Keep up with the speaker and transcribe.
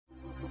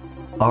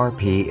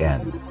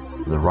RPN,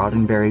 the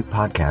Roddenberry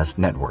Podcast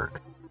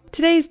Network.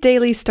 Today's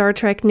daily Star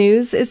Trek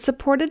news is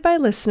supported by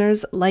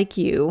listeners like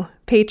you,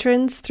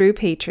 patrons through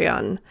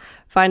Patreon.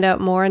 Find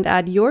out more and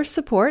add your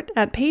support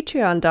at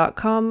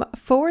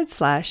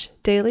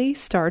patreon.com/daily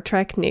Star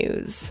Trek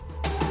news.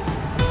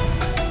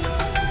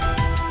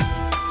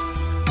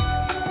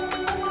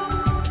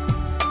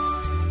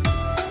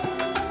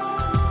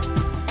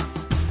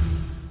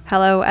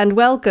 Hello and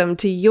welcome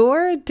to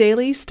your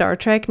daily Star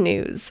Trek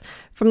news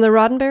from the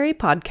Roddenberry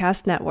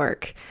Podcast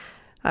Network.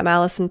 I'm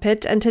Allison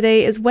Pitt, and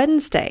today is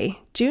Wednesday,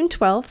 June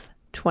 12th,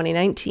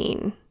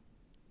 2019.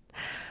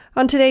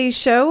 On today's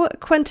show,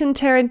 Quentin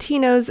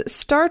Tarantino's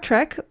Star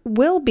Trek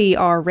will be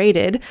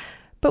R-rated,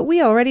 but we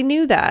already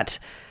knew that.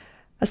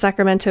 A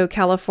Sacramento,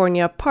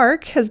 California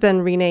park has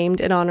been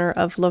renamed in honor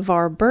of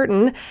LeVar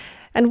Burton,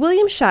 and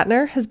William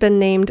Shatner has been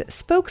named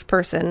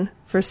spokesperson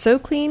for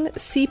SoClean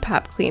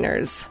CPAP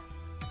cleaners.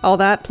 All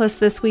that plus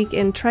This Week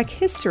in Trek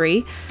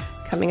History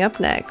coming up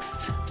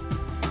next.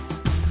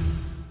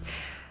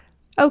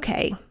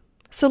 Okay,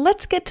 so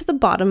let's get to the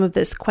bottom of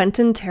this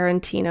Quentin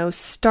Tarantino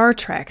Star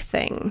Trek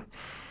thing.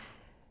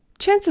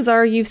 Chances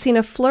are you've seen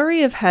a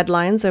flurry of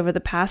headlines over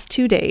the past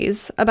 2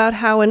 days about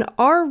how an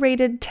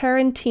R-rated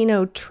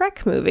Tarantino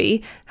Trek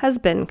movie has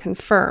been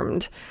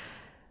confirmed.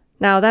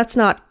 Now, that's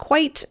not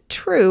quite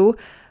true,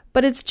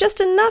 but it's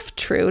just enough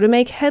true to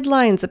make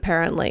headlines,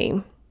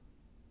 apparently.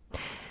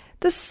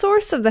 The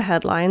source of the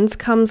headlines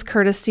comes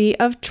courtesy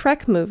of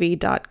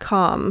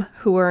TrekMovie.com,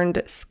 who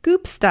earned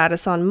scoop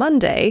status on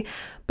Monday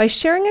by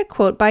sharing a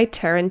quote by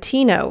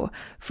Tarantino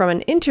from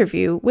an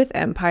interview with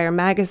Empire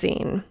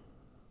magazine.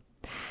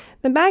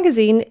 The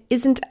magazine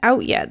isn't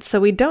out yet,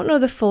 so we don't know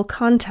the full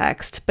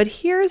context, but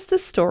here's the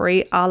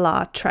story a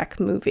la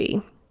Trek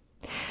movie.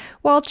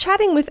 While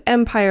chatting with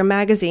Empire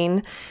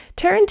magazine,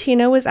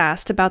 Tarantino was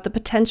asked about the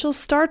potential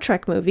Star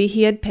Trek movie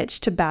he had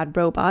pitched to Bad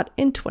Robot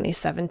in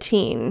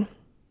 2017.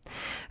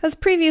 As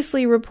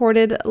previously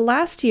reported,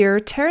 last year,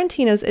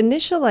 Tarantino's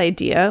initial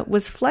idea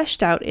was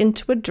fleshed out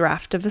into a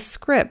draft of a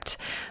script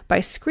by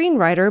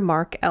screenwriter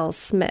Mark L.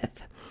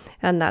 Smith,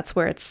 and that's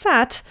where it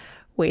sat,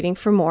 waiting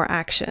for more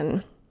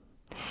action.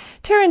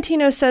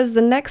 Tarantino says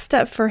the next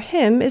step for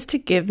him is to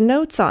give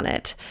notes on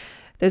it.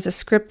 There's a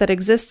script that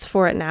exists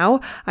for it now.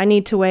 I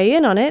need to weigh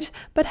in on it,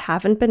 but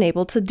haven't been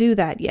able to do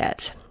that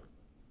yet.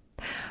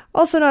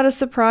 Also not a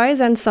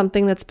surprise, and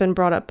something that's been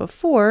brought up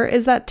before,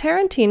 is that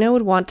Tarantino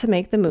would want to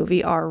make the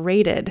movie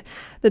R-rated.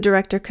 The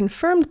director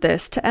confirmed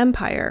this to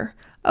Empire.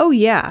 "Oh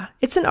yeah,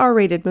 it's an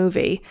R-rated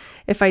movie.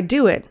 If I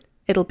do it,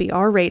 it'll be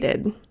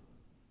R-rated."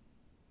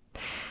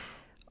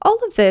 All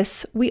of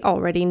this we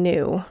already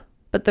knew,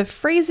 but the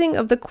phrasing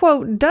of the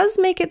quote does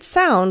make it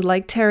sound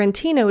like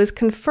Tarantino is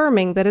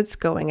confirming that it's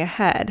going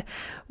ahead,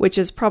 which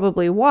is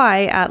probably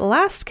why, at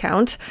last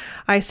count,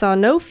 I saw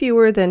no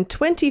fewer than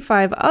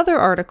 25 other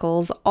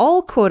articles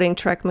all quoting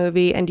Trek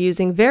Movie and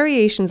using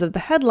variations of the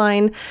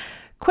headline,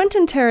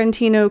 "Quentin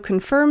Tarantino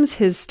confirms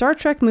his Star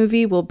Trek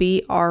movie will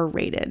be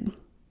R-rated."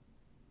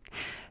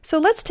 So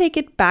let's take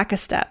it back a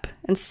step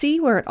and see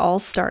where it all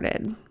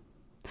started.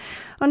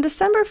 On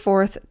December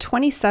 4th,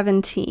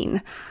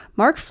 2017,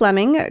 Mark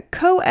Fleming,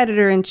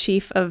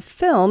 co-editor-in-chief of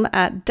film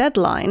at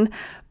Deadline,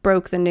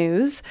 broke the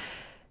news.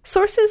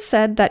 Sources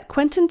said that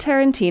Quentin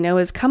Tarantino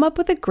has come up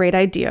with a great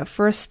idea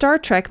for a Star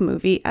Trek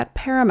movie at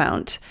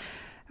Paramount.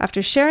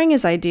 After sharing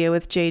his idea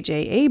with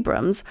J.J.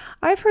 Abrams,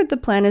 I've heard the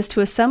plan is to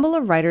assemble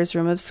a writer's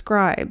room of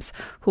scribes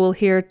who will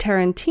hear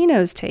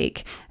Tarantino's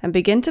take and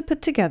begin to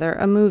put together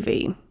a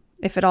movie.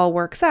 If it all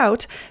works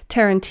out,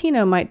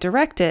 Tarantino might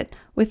direct it,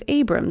 with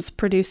Abrams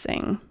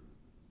producing.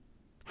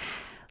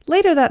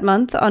 Later that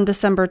month, on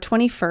December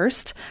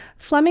 21st,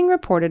 Fleming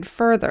reported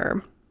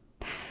further.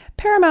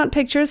 Paramount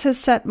Pictures has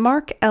set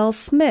Mark L.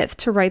 Smith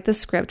to write the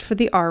script for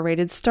the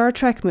R-rated Star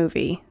Trek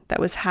movie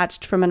that was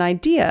hatched from an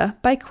idea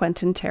by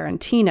Quentin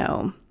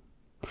Tarantino.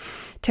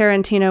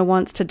 Tarantino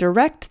wants to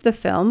direct the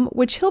film,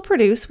 which he'll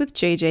produce with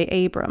J.J.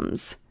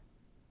 Abrams.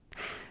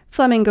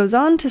 Fleming goes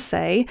on to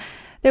say,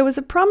 there was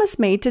a promise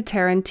made to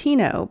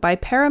Tarantino by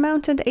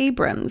Paramount and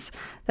Abrams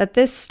that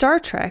this Star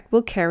Trek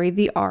will carry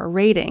the R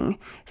rating,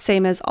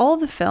 same as all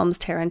the films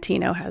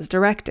Tarantino has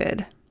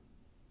directed.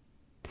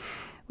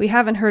 We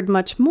haven't heard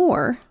much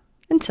more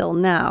until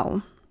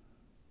now.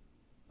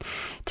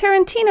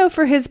 Tarantino,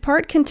 for his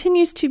part,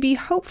 continues to be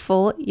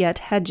hopeful yet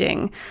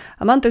hedging.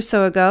 A month or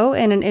so ago,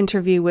 in an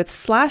interview with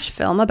Slash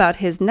Film about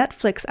his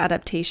Netflix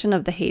adaptation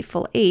of The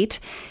Hateful Eight,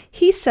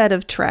 he said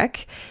of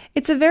Trek,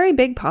 "It's a very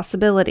big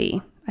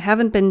possibility. I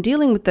haven't been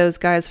dealing with those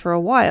guys for a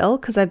while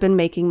because I've been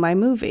making my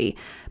movie,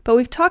 but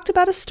we've talked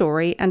about a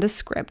story and a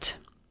script.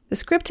 The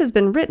script has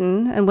been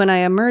written, and when I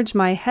emerge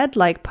my head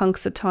like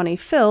Punxsutawney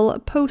Phil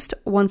post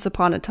Once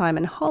Upon a Time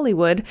in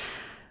Hollywood,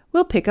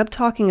 we'll pick up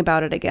talking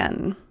about it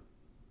again."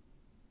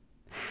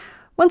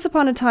 Once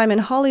Upon a Time in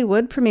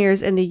Hollywood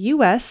premieres in the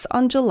US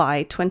on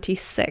July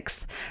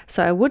 26th,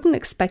 so I wouldn't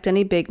expect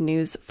any big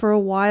news for a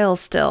while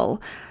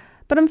still.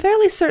 But I'm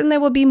fairly certain there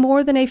will be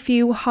more than a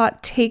few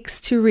hot takes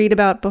to read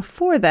about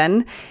before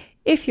then,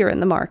 if you're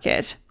in the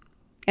market.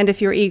 And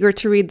if you're eager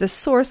to read the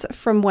source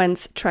from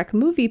whence Trek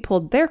Movie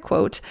pulled their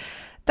quote,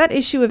 that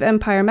issue of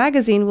Empire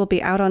magazine will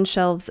be out on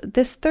shelves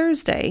this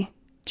Thursday,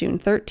 June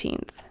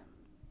 13th.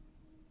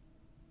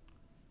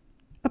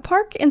 A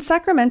park in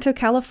Sacramento,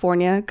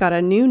 California got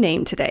a new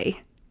name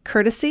today,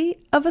 courtesy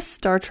of a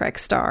Star Trek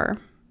star.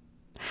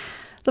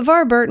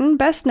 LeVar Burton,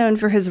 best known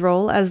for his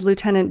role as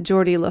Lieutenant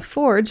Geordi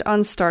LaForge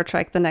on Star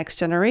Trek The Next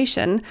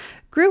Generation,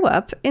 grew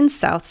up in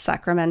South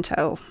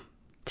Sacramento.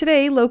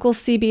 Today, local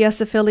CBS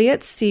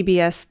affiliate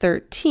CBS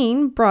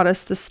 13 brought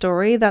us the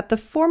story that the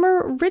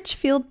former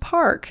Richfield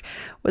Park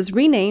was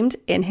renamed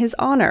in his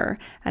honor,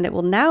 and it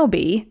will now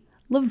be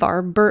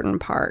LeVar Burton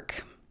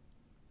Park.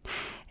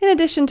 In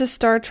addition to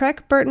Star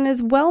Trek, Burton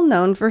is well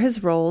known for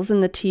his roles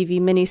in the TV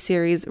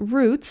miniseries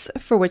Roots,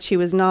 for which he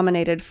was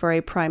nominated for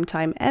a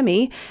Primetime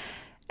Emmy,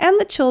 and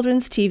the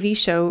children's TV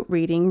show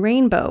Reading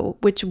Rainbow,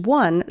 which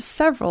won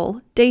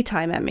several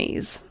daytime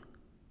Emmys.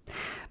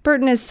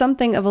 Burton is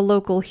something of a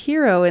local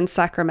hero in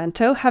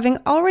Sacramento, having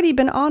already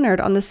been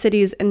honored on the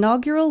city's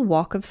inaugural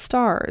Walk of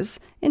Stars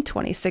in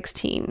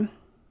 2016.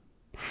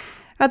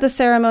 At the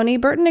ceremony,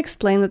 Burton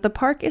explained that the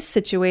park is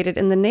situated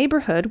in the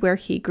neighborhood where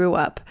he grew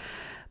up.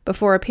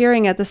 Before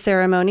appearing at the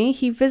ceremony,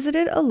 he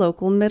visited a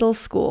local middle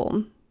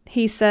school.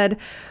 He said,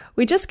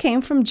 "We just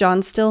came from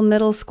John Still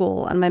Middle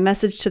School, and my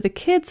message to the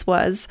kids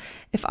was,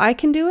 if I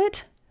can do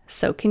it,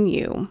 so can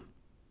you."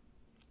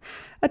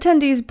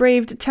 Attendees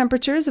braved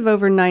temperatures of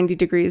over 90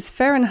 degrees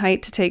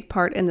Fahrenheit to take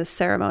part in the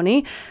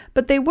ceremony,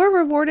 but they were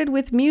rewarded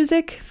with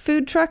music,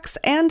 food trucks,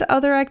 and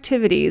other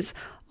activities,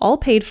 all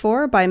paid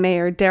for by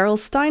Mayor Darrell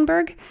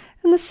Steinberg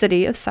and the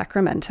city of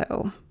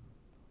Sacramento.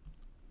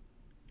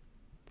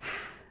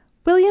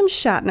 William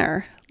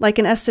Shatner, like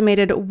an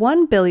estimated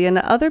 1 billion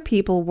other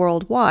people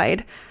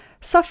worldwide,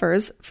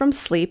 suffers from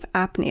sleep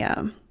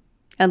apnea.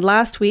 And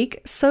last week,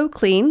 So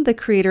Clean, the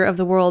creator of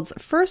the world's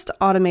first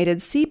automated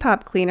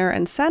CPAP cleaner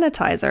and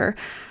sanitizer,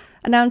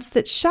 announced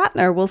that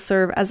Shatner will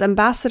serve as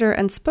ambassador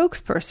and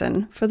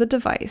spokesperson for the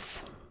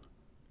device.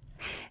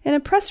 In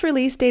a press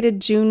release dated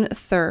June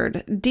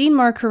 3rd, Dean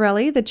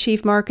Marcarelli, the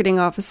chief marketing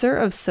officer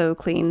of So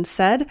Clean,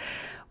 said,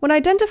 "When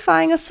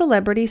identifying a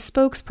celebrity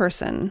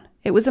spokesperson,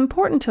 it was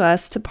important to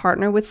us to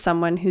partner with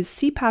someone whose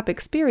CPAP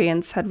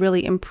experience had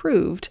really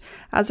improved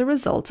as a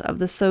result of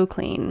the So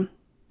Clean.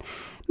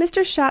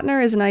 Mr.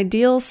 Shatner is an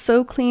ideal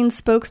So Clean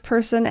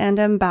spokesperson and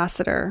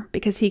ambassador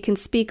because he can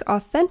speak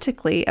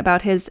authentically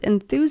about his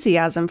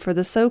enthusiasm for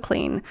the So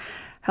Clean,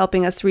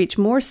 helping us reach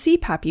more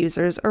CPAP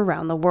users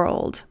around the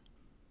world."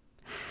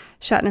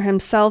 Shatner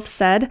himself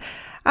said,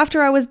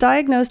 "After I was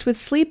diagnosed with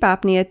sleep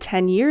apnea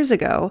 10 years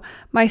ago,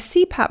 my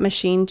CPAP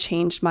machine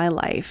changed my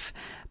life.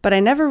 But I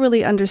never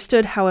really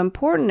understood how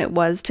important it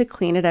was to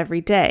clean it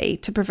every day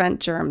to prevent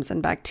germs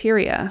and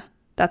bacteria.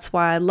 That's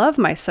why I love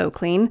my So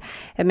Clean.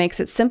 It makes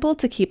it simple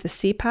to keep the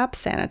CPAP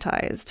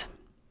sanitized."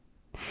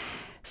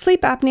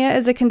 Sleep apnea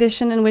is a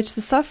condition in which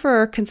the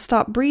sufferer can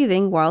stop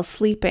breathing while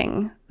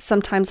sleeping,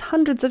 sometimes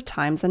hundreds of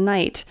times a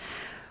night,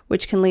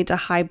 which can lead to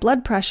high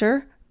blood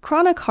pressure,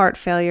 chronic heart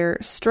failure,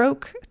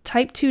 stroke,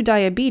 type 2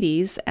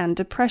 diabetes, and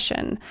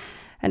depression,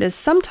 and is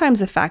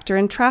sometimes a factor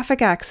in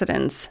traffic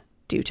accidents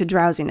due to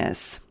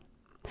drowsiness.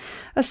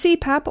 A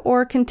CPAP,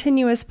 or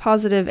continuous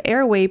positive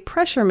airway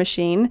pressure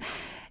machine,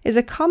 is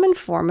a common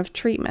form of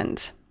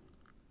treatment.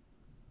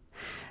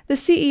 The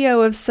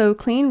CEO of So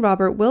Clean,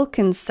 Robert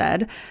Wilkins,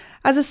 said,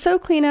 "As a So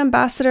Clean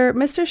ambassador,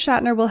 Mr.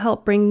 Shatner will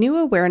help bring new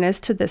awareness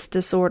to this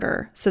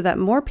disorder so that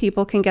more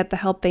people can get the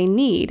help they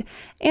need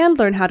and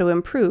learn how to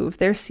improve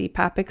their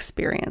CPAP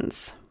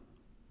experience."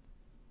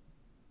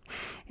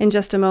 In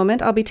just a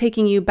moment, I'll be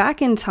taking you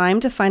back in time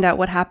to find out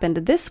what happened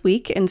this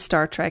week in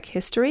Star Trek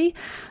history,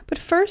 but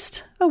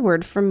first, a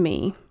word from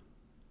me.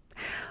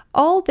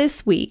 All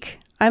this week,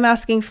 I'm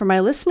asking for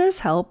my listeners'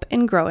 help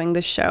in growing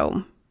the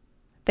show.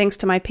 Thanks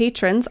to my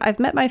patrons, I've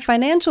met my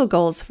financial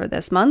goals for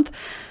this month,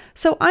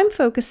 so I'm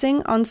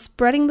focusing on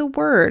spreading the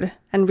word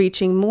and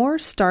reaching more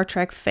Star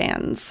Trek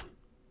fans.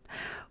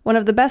 One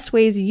of the best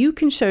ways you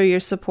can show your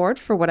support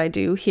for what I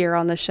do here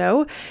on the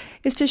show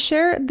is to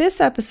share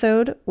this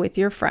episode with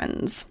your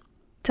friends.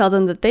 Tell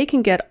them that they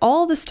can get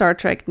all the Star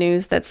Trek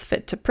news that's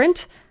fit to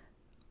print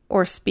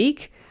or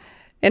speak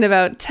in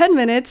about 10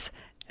 minutes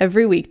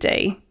every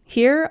weekday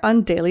here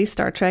on Daily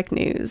Star Trek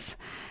News.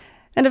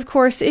 And of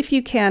course, if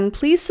you can,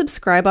 please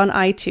subscribe on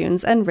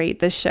iTunes and rate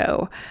the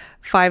show.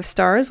 5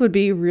 stars would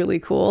be really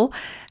cool,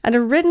 and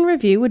a written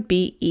review would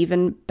be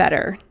even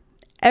better.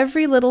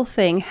 Every little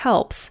thing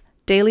helps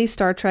Daily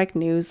Star Trek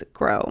News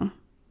grow.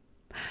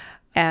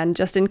 And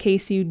just in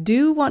case you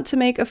do want to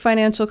make a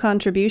financial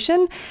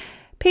contribution,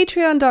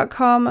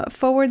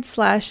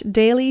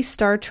 patreon.com/Daily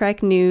Star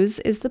Trek News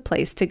is the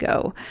place to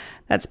go.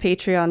 That's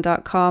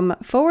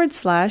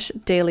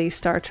patreon.com/Daily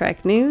Star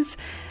Trek News.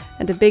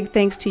 And a big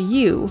thanks to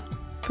you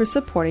for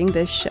supporting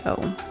this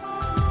show.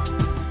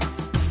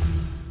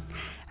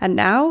 And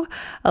now,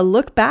 a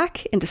look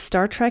back into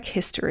Star Trek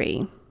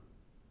history.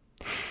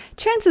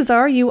 Chances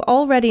are you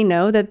already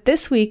know that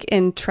this week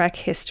in Trek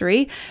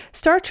history,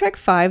 Star Trek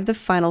V: The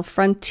Final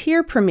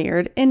Frontier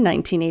premiered in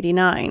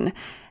 1989,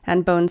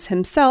 and Bones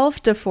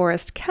himself,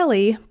 DeForest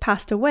Kelley,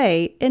 passed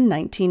away in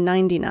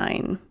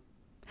 1999.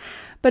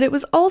 But it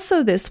was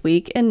also this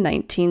week in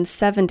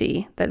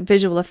 1970 that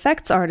visual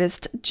effects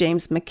artist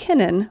James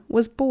McKinnon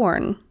was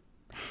born.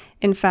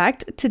 In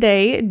fact,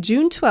 today,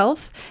 June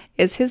 12th,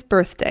 is his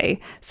birthday,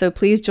 so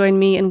please join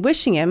me in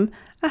wishing him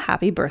a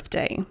happy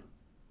birthday.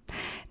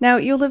 Now,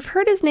 you'll have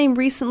heard his name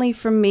recently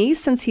from me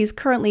since he's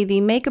currently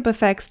the makeup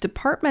effects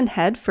department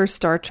head for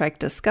Star Trek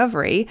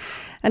Discovery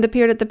and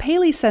appeared at the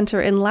Paley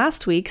Center in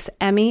last week's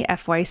Emmy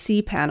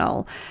FYC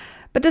panel.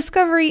 But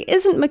Discovery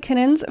isn't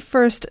McKinnon's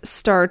first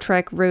Star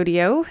Trek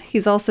rodeo.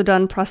 He's also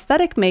done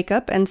prosthetic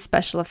makeup and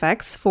special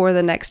effects for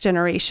The Next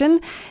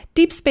Generation,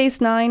 Deep Space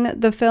Nine,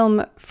 the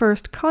film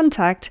First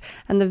Contact,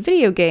 and the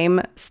video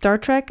game Star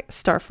Trek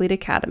Starfleet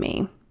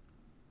Academy.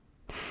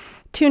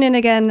 Tune in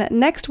again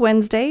next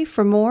Wednesday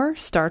for more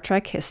Star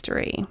Trek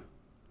history.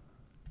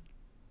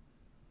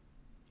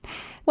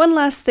 One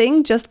last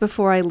thing just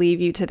before I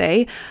leave you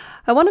today,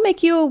 I want to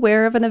make you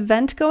aware of an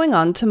event going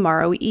on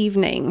tomorrow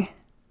evening.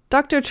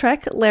 Dr.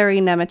 Trek Larry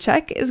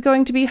Nemecek is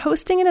going to be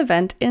hosting an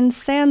event in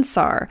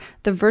Sansar,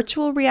 the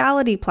virtual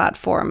reality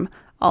platform,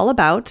 all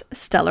about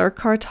stellar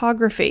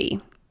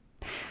cartography.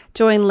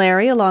 Join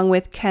Larry along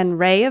with Ken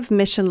Ray of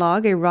Mission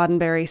Log, a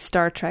Roddenberry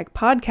Star Trek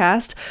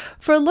podcast,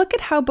 for a look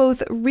at how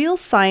both real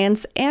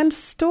science and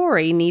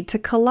story need to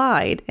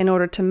collide in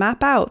order to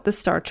map out the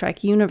Star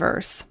Trek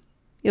universe.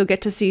 You'll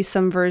get to see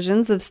some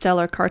versions of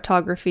stellar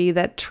cartography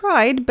that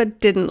tried but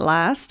didn't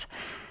last.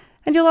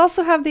 And you'll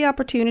also have the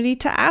opportunity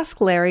to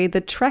ask Larry the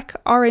Trek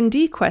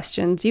R&D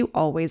questions you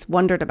always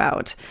wondered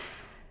about.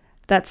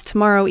 That's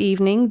tomorrow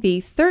evening,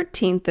 the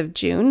 13th of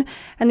June,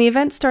 and the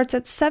event starts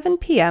at 7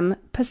 p.m.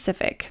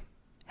 Pacific.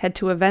 Head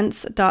to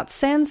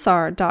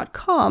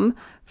events.sansar.com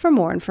for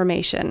more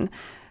information.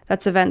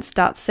 That's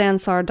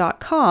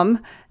events.sansar.com,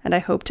 and I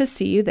hope to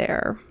see you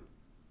there.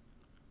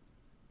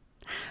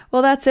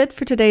 Well, that's it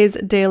for today's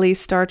daily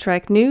Star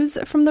Trek news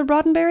from the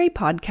Roddenberry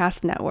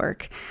Podcast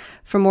Network.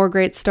 For more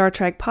great Star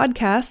Trek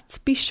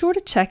podcasts, be sure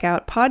to check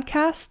out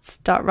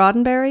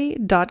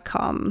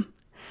podcasts.roddenberry.com.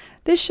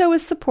 This show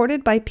is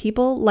supported by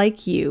people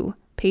like you,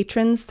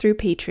 patrons through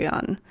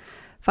Patreon.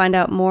 Find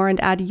out more and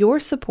add your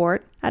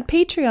support at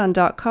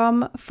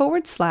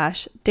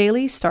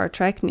patreon.com/daily Star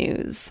Trek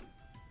news.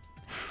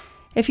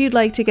 If you'd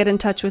like to get in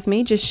touch with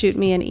me, just shoot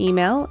me an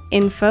email.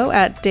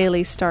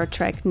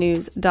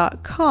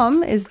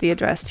 info@dailystartreknews.com is the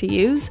address to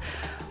use,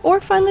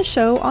 or find the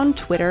show on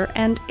Twitter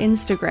and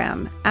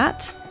Instagram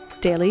at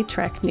Daily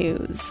Trek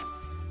News.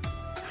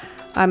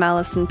 I'm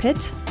Allison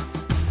Pitt.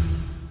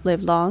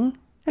 Live long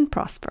and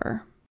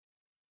prosper.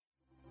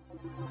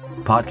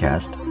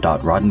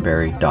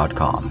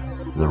 Podcast.roddenberry.com,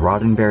 the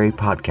Roddenberry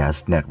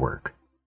Podcast Network.